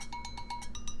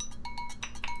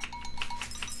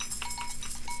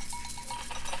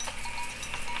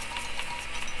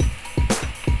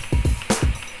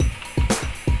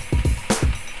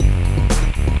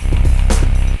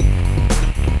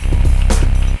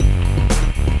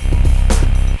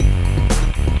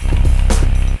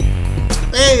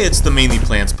It's the Mainly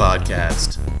Plants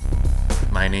Podcast.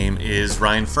 My name is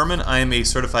Ryan Furman. I am a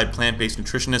certified plant-based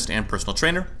nutritionist and personal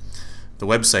trainer. The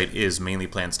website is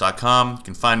mainlyplants.com. You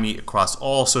can find me across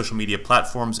all social media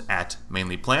platforms at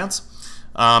mainlyplants.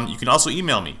 You can also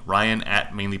email me,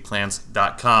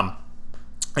 ryan@mainlyplants.com.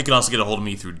 You can also get a hold of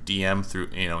me through DM,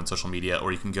 in social media,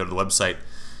 or you can go to the website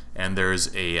and there's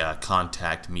a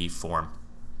contact me form.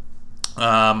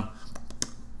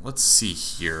 Let's see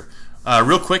here.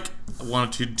 Real quick, I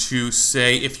wanted to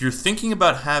say, if you're thinking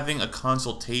about having a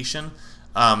consultation,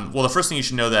 the first thing you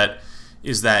should know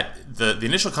is that the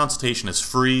initial consultation is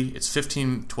free. It's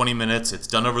 15-20 minutes. It's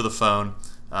done over the phone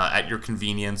at your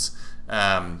convenience.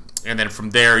 And then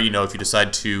from there, if you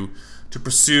decide to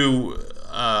pursue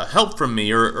help from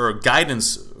me or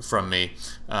guidance from me,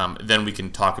 then we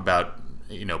can talk about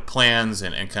plans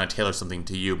and kind of tailor something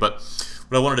to you. But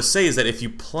what I wanted to say is that if you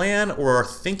plan or are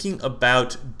thinking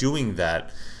about doing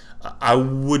that, I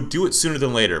would do it sooner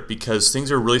than later, because things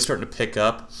are really starting to pick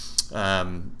up.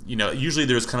 Usually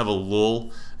there's kind of a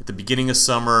lull at the beginning of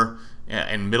summer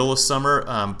and middle of summer,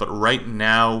 but right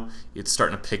now it's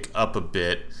starting to pick up a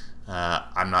bit.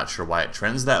 I'm not sure why it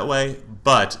trends that way,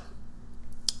 but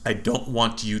I don't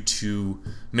want you to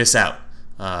miss out,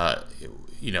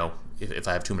 if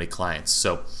I have too many clients.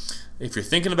 So if you're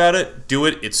thinking about it, do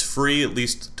it. It's free. At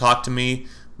least talk to me.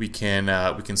 We can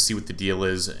see what the deal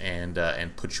is and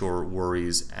put your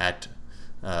worries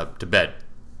to bed.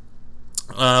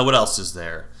 What else is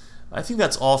there? I think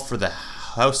that's all for the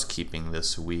housekeeping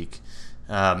this week.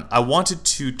 I wanted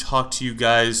to talk to you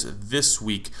guys this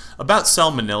week about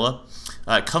Salmonella.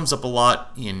 It comes up a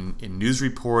lot in news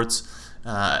reports,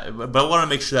 but I want to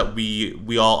make sure that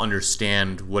we all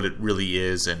understand what it really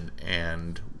is and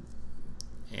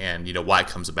why it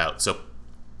comes about. So,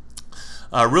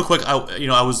 real quick,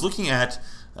 I was looking at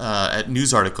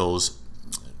news articles,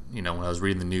 when I was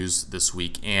reading the news this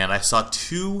week, and I saw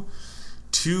two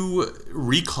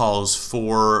recalls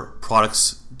for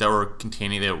products that were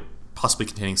possibly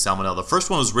containing Salmonella. The first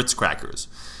one was Ritz crackers,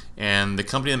 and the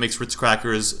company that makes Ritz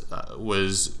crackers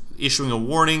was issuing a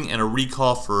warning and a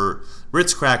recall for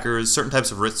Ritz crackers, certain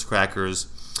types of Ritz crackers.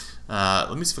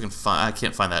 Let me see if I can find. I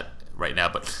can't find that right now,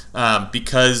 but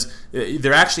because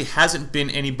there actually hasn't been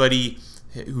anybody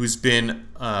who's been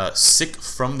sick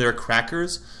from their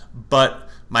crackers, but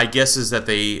my guess is that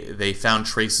they found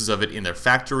traces of it in their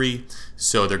factory,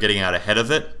 so they're getting out ahead of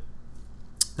it.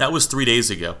 That was 3 days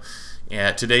ago.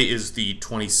 Today is the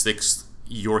 26th.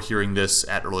 You're hearing this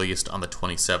at earliest on the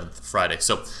 27th, Friday.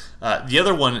 So the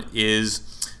other one is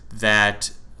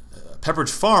that Pepperidge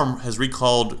Farm has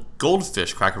recalled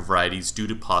Goldfish cracker varieties due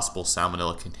to possible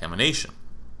Salmonella contamination.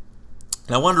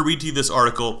 And I wanted to read to you this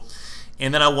article,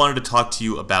 and then I wanted to talk to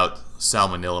you about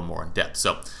Salmonella more in depth.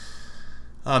 So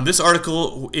this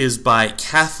article is by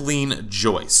Kathleen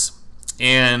Joyce,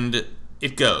 and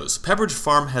it goes: Pepperidge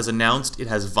Farm has announced it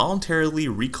has voluntarily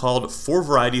recalled 4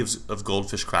 varieties of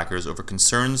Goldfish crackers over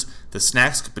concerns the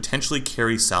snacks could potentially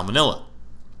carry Salmonella.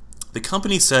 The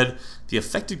company said the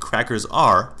affected crackers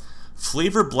are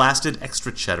Flavor Blasted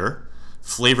Extra Cheddar,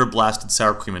 Flavor Blasted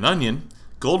Sour Cream and Onion,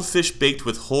 Goldfish Baked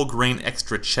with Whole Grain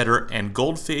Extra Cheddar, and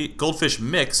Goldfish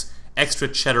Mix Extra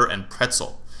Cheddar and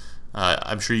Pretzel.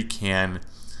 I'm sure you can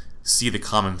see the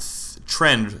common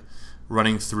trend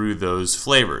running through those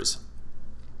flavors.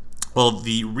 Well,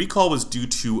 the recall was due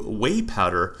to whey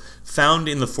powder found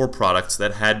in the 4 products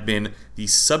that had been the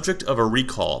subject of a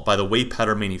recall by the whey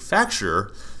powder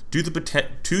manufacturer due to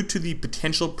the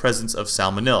potential presence of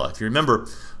Salmonella. If you remember,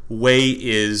 whey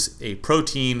is a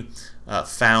protein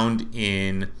found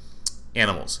in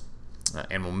animals,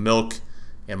 animal milk,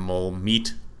 animal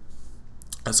meat.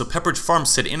 So Pepperidge Farm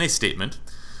said in a statement,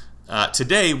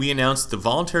 today we announced the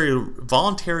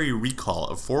voluntary recall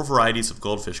of 4 varieties of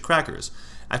Goldfish crackers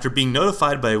after being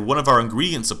notified by one of our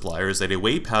ingredient suppliers that a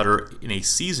whey powder in a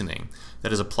seasoning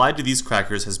that is applied to these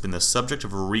crackers has been the subject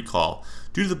of a recall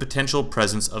due to the potential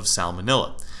presence of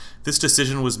Salmonella. This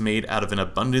decision was made out of an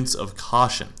abundance of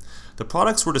caution. The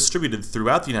products were distributed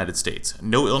throughout the United States.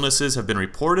 No illnesses have been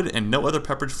reported, and no other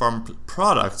Pepperidge Farm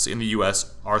products in the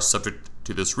U.S. are subject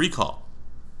to this recall.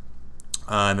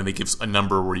 And then they give a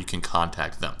number where you can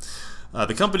contact them.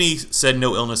 The company said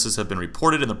no illnesses have been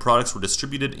reported and the products were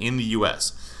distributed in the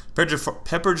U.S.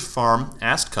 Pepperidge Farm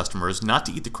asked customers not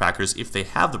to eat the crackers if they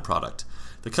have the product.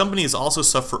 The company is also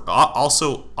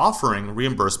offering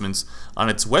reimbursements on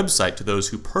its website to those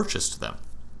who purchased them.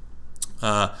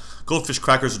 Goldfish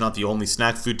crackers are not the only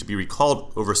snack food to be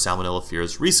recalled over Salmonella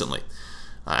fears recently.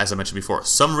 As I mentioned before,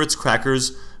 some Ritz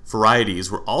crackers varieties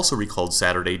were also recalled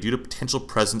Saturday due to potential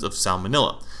presence of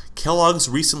Salmonella. Kellogg's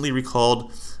recently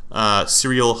recalled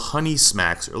cereal Honey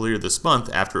Smacks earlier this month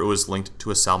after it was linked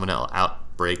to a salmonella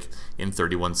outbreak in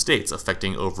 31 states,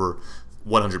 affecting over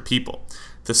 100 people.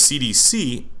 The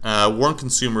CDC warned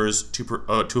consumers to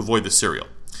avoid the cereal.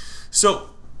 So,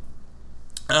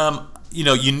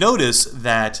 you notice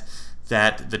that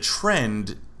the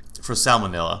trend for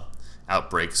salmonella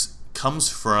outbreaks comes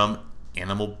from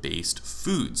animal-based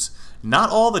foods. Not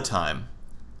all the time,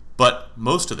 but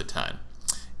most of the time.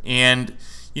 And,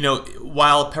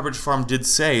 while Pepperidge Farm did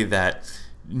say that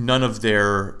none of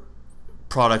their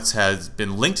products has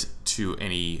been linked to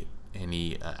any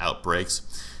outbreaks,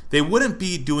 they wouldn't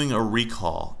be doing a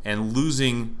recall and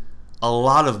losing a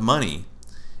lot of money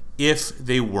if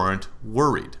they weren't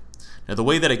worried. Now, the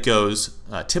way that it goes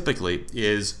typically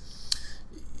is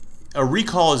a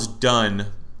recall is done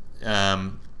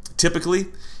typically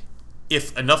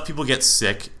if enough people get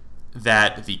sick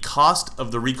that the cost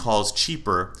of the recall is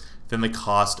cheaper than the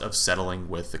cost of settling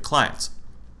with the clients.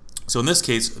 So in this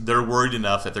case, they're worried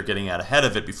enough that they're getting out ahead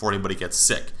of it before anybody gets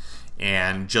sick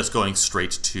and just going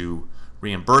straight to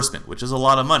reimbursement, which is a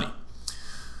lot of money.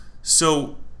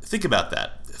 So think about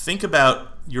that. Think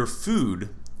about your food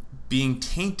being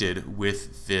tainted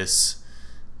with this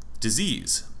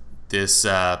disease, this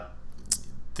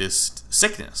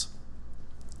sickness.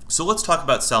 So let's talk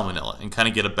about salmonella and kind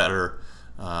of get a better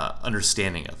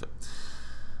understanding of it.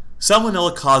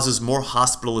 Salmonella causes more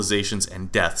hospitalizations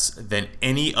and deaths than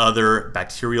any other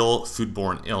bacterial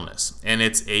foodborne illness, and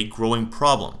it's a growing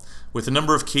problem, with the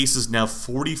number of cases now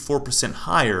 44%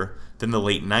 higher than the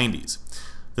late 90s.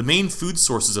 The main food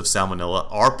sources of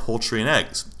salmonella are poultry and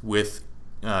eggs, which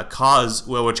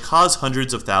cause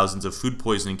hundreds of thousands of food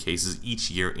poisoning cases each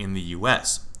year in the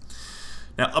U.S.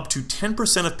 Now, up to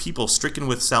 10% of people stricken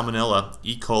with Salmonella,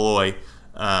 E. coli,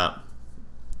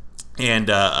 and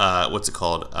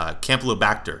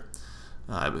Campylobacter,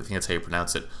 I think that's how you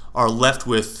pronounce it, are left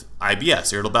with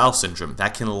IBS, irritable bowel syndrome,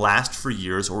 that can last for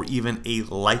years or even a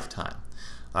lifetime.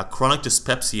 Chronic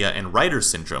dyspepsia and Reiter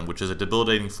syndrome, which is a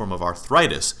debilitating form of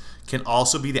arthritis, can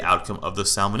also be the outcome of the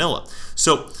salmonella.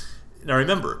 So, now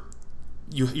remember,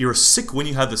 you're sick when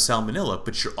you have the salmonella,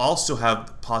 but you also have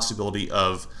the possibility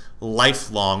of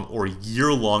lifelong or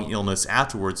year-long illness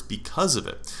afterwards because of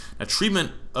it. Now,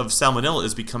 treatment of salmonella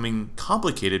is becoming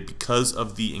complicated because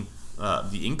of the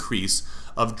increase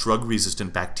of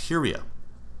drug-resistant bacteria.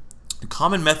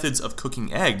 Common methods of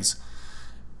cooking eggs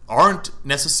aren't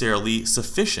necessarily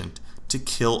sufficient to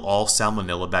kill all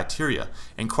salmonella bacteria,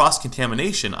 and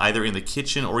cross-contamination, either in the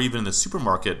kitchen or even in the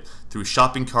supermarket, through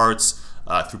shopping carts,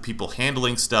 through people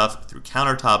handling stuff, through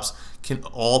countertops, can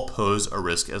all pose a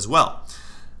risk as well.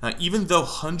 Even though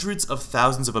hundreds of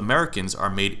thousands of Americans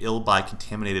are made ill by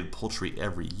contaminated poultry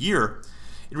every year,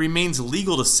 it remains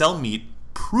legal to sell meat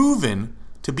proven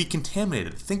to be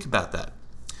contaminated. Think about that.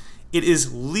 It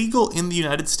is legal in the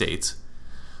United States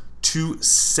to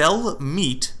sell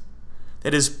meat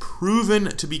that is proven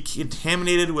to be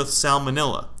contaminated with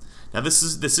salmonella. Now, this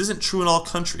isn't true in all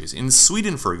countries. In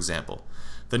Sweden, for example,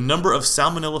 the number of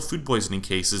salmonella food poisoning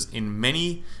cases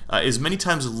is many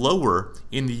times lower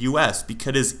in the U.S.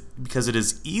 because it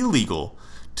is illegal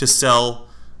to sell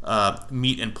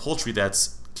meat and poultry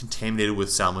that's contaminated with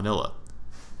salmonella.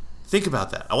 Think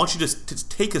about that. I want you to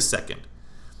take a second.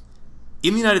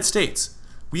 In the United States,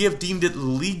 we have deemed it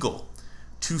legal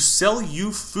to sell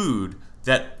you food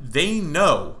that they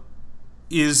know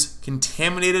is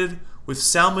contaminated with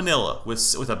salmonella,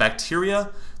 with a bacteria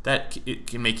that it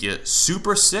can make you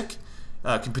super sick,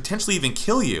 can potentially even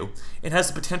kill you. It has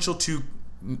the potential to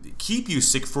keep you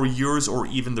sick for years or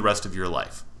even the rest of your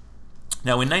life.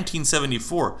 Now, in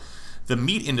 1974, the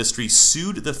meat industry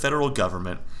sued the federal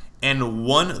government and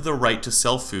won the right to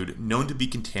sell food known to be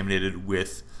contaminated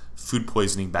with food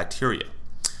poisoning bacteria.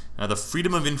 Now, the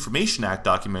Freedom of Information Act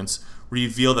documents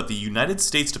reveal that the United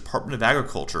States Department of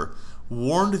Agriculture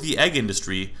warned the egg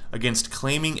industry against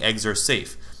claiming eggs are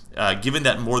safe, given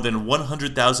that more than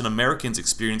 100,000 Americans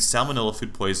experience salmonella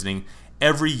food poisoning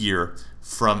every year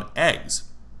from eggs.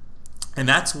 And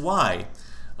that's why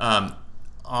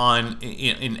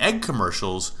in egg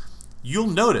commercials, you'll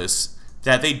notice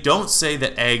that they don't say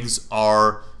that eggs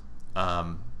are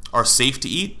safe to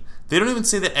eat. They don't even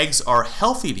say that eggs are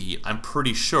healthy to eat, I'm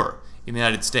pretty sure, in the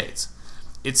United States.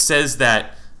 It says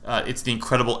that it's the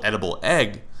incredible edible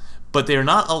egg, but they're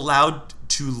not allowed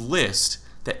to list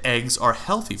that eggs are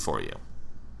healthy for you,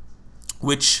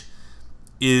 which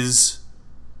is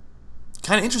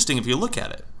kind of interesting if you look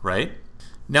at it, right?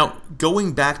 Now,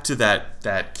 going back to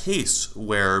that case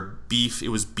where it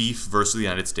was beef versus the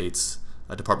United States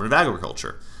Department of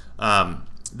Agriculture,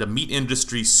 the meat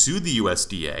industry sued the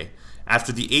USDA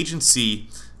after the agency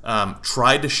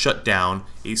tried to shut down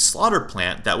a slaughter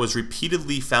plant that was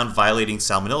repeatedly found violating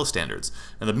salmonella standards,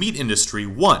 and the meat industry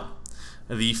won.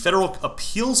 The Federal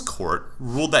Appeals Court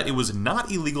ruled that it was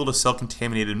not illegal to sell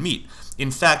contaminated meat. In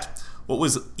fact, what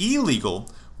was illegal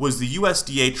was the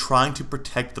USDA trying to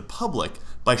protect the public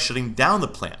by shutting down the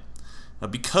plant. Now,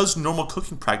 because normal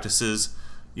cooking practices,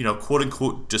 quote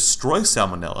unquote, destroy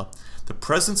salmonella, the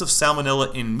presence of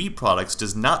salmonella in meat products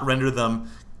does not render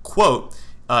them, quote,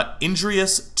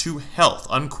 injurious to health,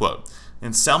 unquote.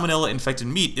 And salmonella-infected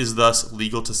meat is thus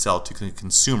legal to sell to the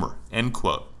consumer, end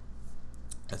quote.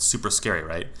 That's super scary,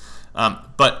 right?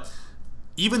 But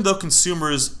even though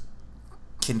consumers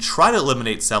can try to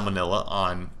eliminate salmonella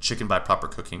on chicken by proper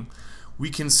cooking, we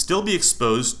can still be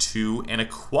exposed to and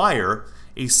acquire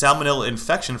a salmonella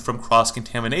infection from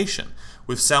cross-contamination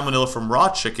with salmonella from raw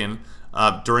chicken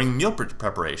during meal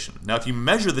preparation. Now, if you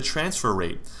measure the transfer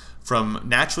rate from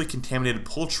naturally contaminated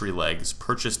poultry legs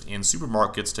purchased in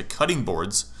supermarkets to cutting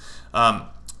boards,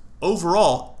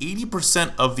 overall,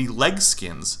 80% of the leg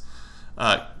skins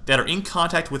that are in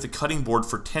contact with the cutting board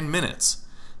for 10 minutes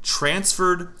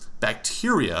transferred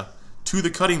bacteria to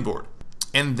the cutting board.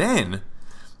 And then,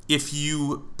 if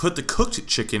you put the cooked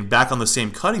chicken back on the same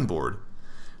cutting board,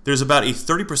 there's about a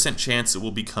 30% chance it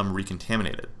will become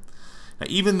recontaminated. Now,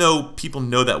 even though people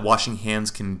know that washing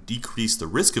hands can decrease the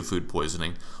risk of food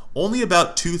poisoning, only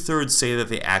about 2/3 say that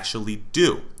they actually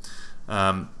do.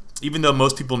 Even though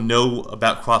most people know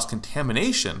about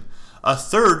cross-contamination,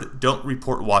 1/3 don't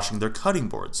report washing their cutting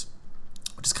boards,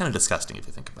 which is kind of disgusting if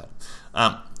you think about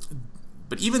it.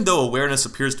 But even though awareness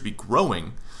appears to be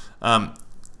growing,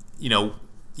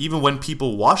 even when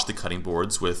people wash the cutting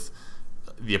boards with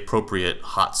the appropriate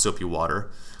hot soapy water,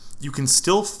 you can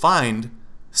still find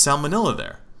salmonella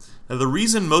there. Now, the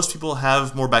reason most people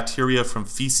have more bacteria from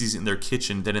feces in their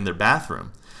kitchen than in their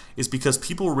bathroom is because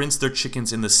people rinse their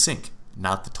chickens in the sink,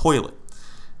 not the toilet.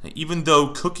 Now, even though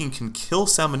cooking can kill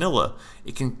salmonella,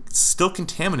 it can still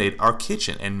contaminate our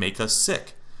kitchen and make us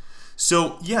sick.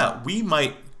 So yeah, we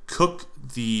might cook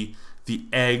the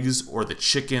eggs or the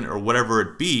chicken or whatever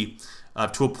it be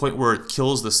to a point where it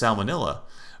kills the salmonella,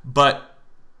 but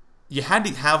you had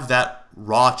to have that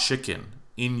raw chicken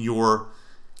in your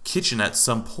kitchen at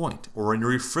some point, or in your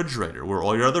refrigerator where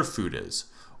all your other food is,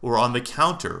 or on the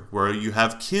counter where you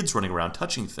have kids running around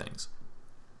touching things.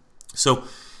 So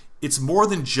it's more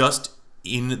than just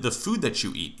in the food that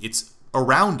you eat, it's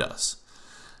around us.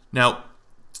 Now,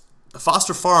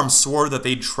 Foster Farms swore that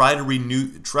they'd try to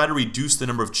reduce the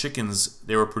number of chickens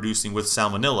they were producing with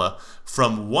salmonella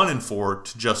from 1 in 4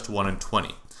 to just 1 in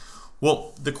 20.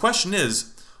 Well, the question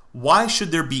is, why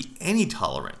should there be any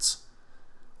tolerance?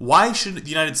 Why should the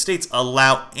United States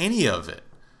allow any of it?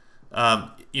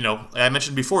 I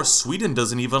mentioned before, Sweden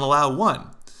doesn't even allow one.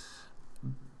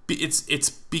 It's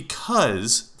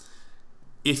because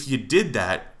if you did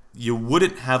that, you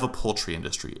wouldn't have a poultry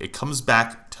industry. It comes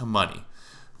back to money,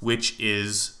 which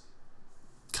is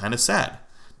kind of sad.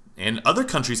 And other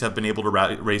countries have been able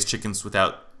to raise chickens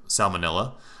without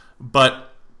salmonella,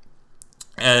 but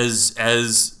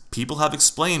as people have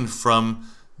explained from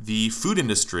the food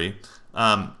industry,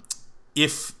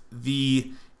 if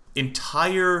the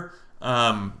entire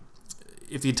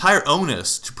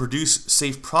onus to produce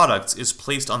safe products is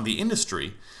placed on the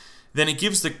industry, then it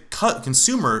gives the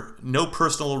consumer no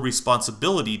personal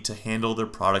responsibility to handle their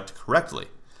product correctly.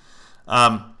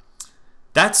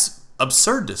 That's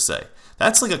absurd to say.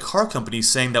 That's like a car company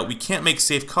saying that we can't make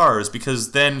safe cars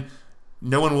because then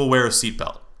no one will wear a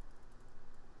seatbelt.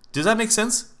 Does that make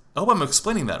sense? I hope I'm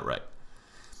explaining that right.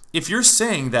 If you're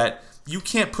saying that you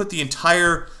can't put the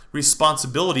entire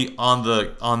responsibility on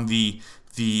the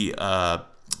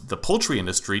poultry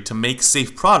industry to make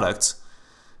safe products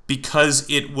because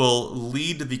it will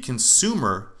lead the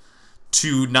consumer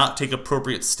to not take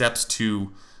appropriate steps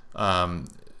to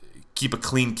keep a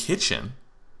clean kitchen,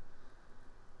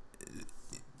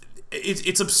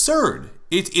 it's absurd.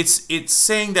 It's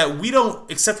saying that we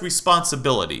don't accept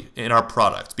responsibility in our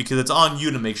product because it's on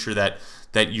you to make sure that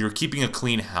you're keeping a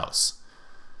clean house.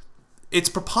 It's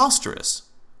preposterous.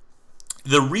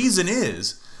 The reason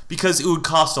is because it would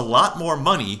cost a lot more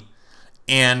money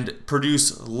and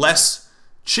produce less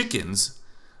chickens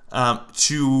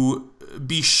to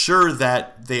be sure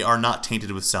that they are not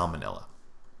tainted with salmonella.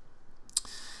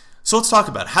 So let's talk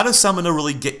about how does salmonella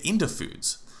really get into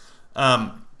foods?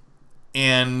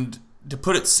 And to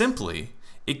put it simply,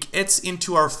 it gets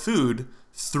into our food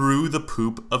through the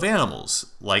poop of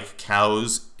animals like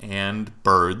cows and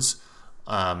birds,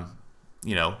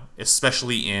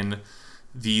 especially in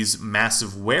these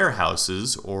massive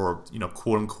warehouses or,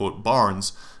 quote unquote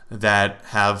barns that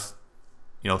have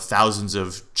thousands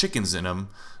of chickens in them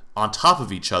on top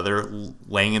of each other,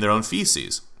 laying in their own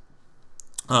feces.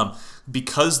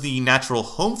 Because the natural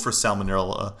home for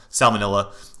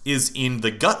salmonella is in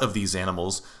the gut of these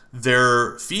animals,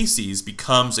 their feces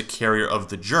becomes a carrier of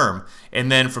the germ,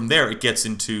 and then from there it gets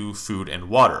into food and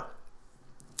water.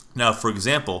 Now, for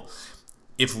example,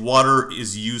 if water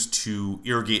is used to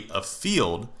irrigate a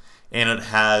field and it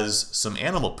has some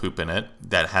animal poop in it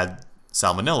that had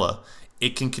salmonella,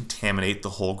 it can contaminate the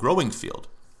whole growing field.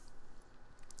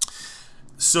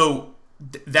 So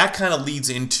that kind of leads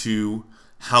into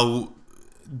how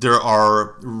there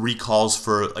are recalls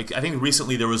for, I think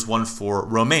recently there was one for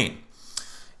romaine.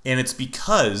 And it's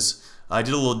because I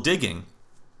did a little digging.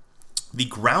 The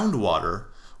groundwater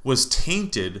was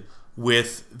tainted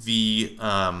with the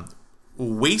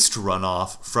waste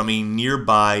runoff from a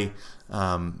nearby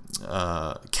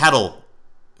cattle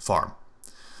farm.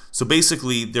 So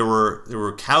basically, there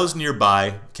were cows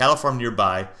nearby, cattle farm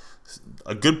nearby.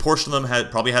 A good portion of them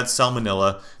probably had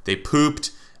salmonella. They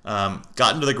pooped,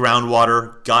 got into the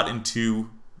groundwater, got into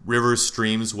rivers,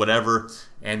 streams, whatever,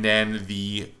 and then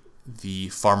the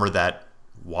farmer that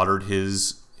watered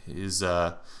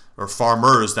or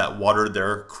farmers that watered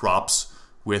their crops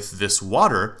with this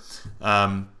water,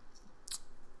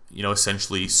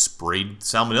 essentially sprayed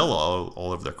salmonella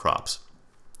all over their crops.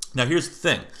 Now, here's the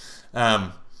thing.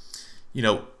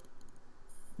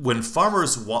 When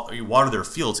farmers water their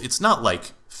fields, it's not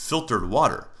like filtered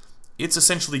water. It's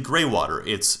essentially gray water.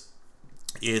 It's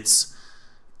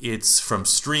from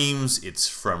streams, it's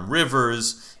from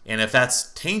rivers, and if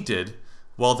that's tainted,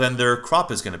 well, then their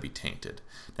crop is going to be tainted.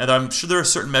 Now, I'm sure there are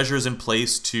certain measures in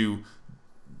place to,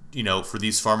 for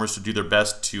these farmers to do their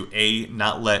best to A,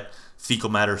 not let fecal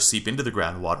matter seep into the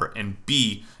groundwater, and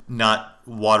B, not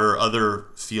water other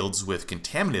fields with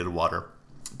contaminated water.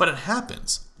 But it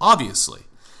happens, obviously.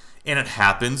 And it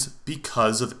happens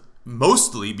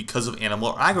mostly because of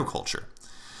animal agriculture.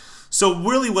 So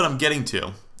really what I'm getting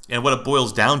to, and what it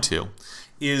boils down to,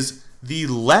 is the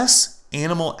less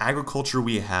animal agriculture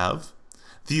we have,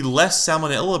 the less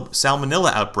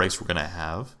salmonella outbreaks we're going to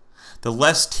have, the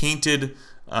less tainted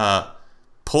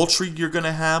poultry you're going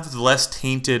to have, the less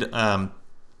tainted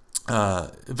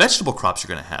vegetable crops you're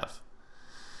going to have.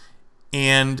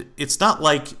 And it's not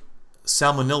like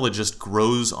salmonella just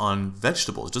grows on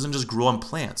vegetables. It doesn't just grow on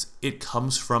plants. It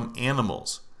comes from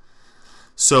animals.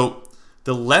 So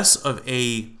the less of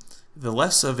a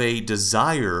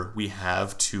desire we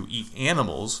have to eat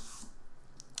animals,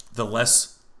 the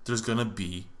less there's going to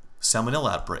be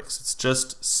salmonella outbreaks. It's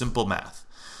just simple math.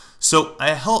 So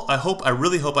I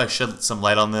really hope I shed some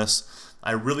light on this.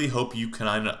 I really hope you can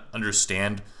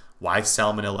understand why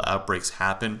salmonella outbreaks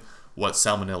happen, what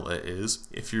salmonella is.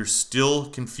 If you're still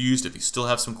confused, if you still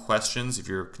have some questions, if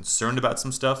you're concerned about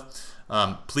some stuff,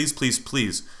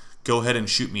 please go ahead and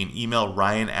shoot me an email,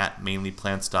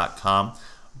 ryan@mainlyplants.com.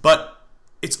 But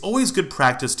it's always good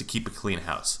practice to keep a clean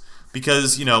house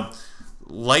because,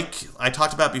 like I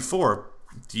talked about before,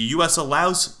 the U.S.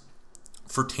 allows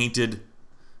for tainted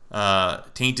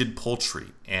poultry,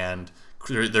 and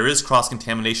there is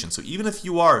cross-contamination. So even if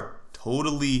you are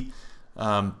totally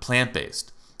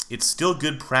plant-based, it's still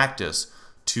good practice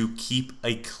to keep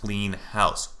a clean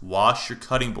house. Wash your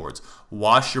cutting boards.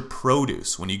 Wash your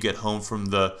produce when you get home from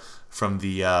the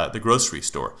grocery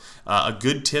store. A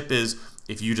good tip is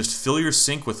if you just fill your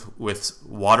sink with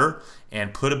water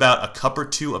and put about a cup or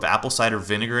two of apple cider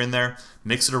vinegar in there,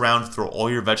 mix it around, throw all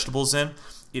your vegetables in,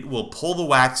 it will pull the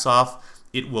wax off,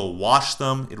 it will wash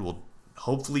them, it will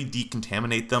hopefully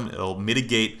decontaminate them, it'll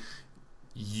mitigate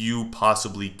you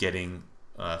possibly getting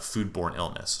foodborne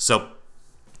illness. So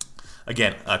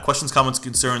again, questions, comments,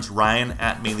 concerns,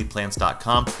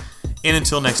 ryan@mainlyplants.com. And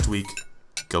until next week,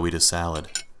 go eat a salad.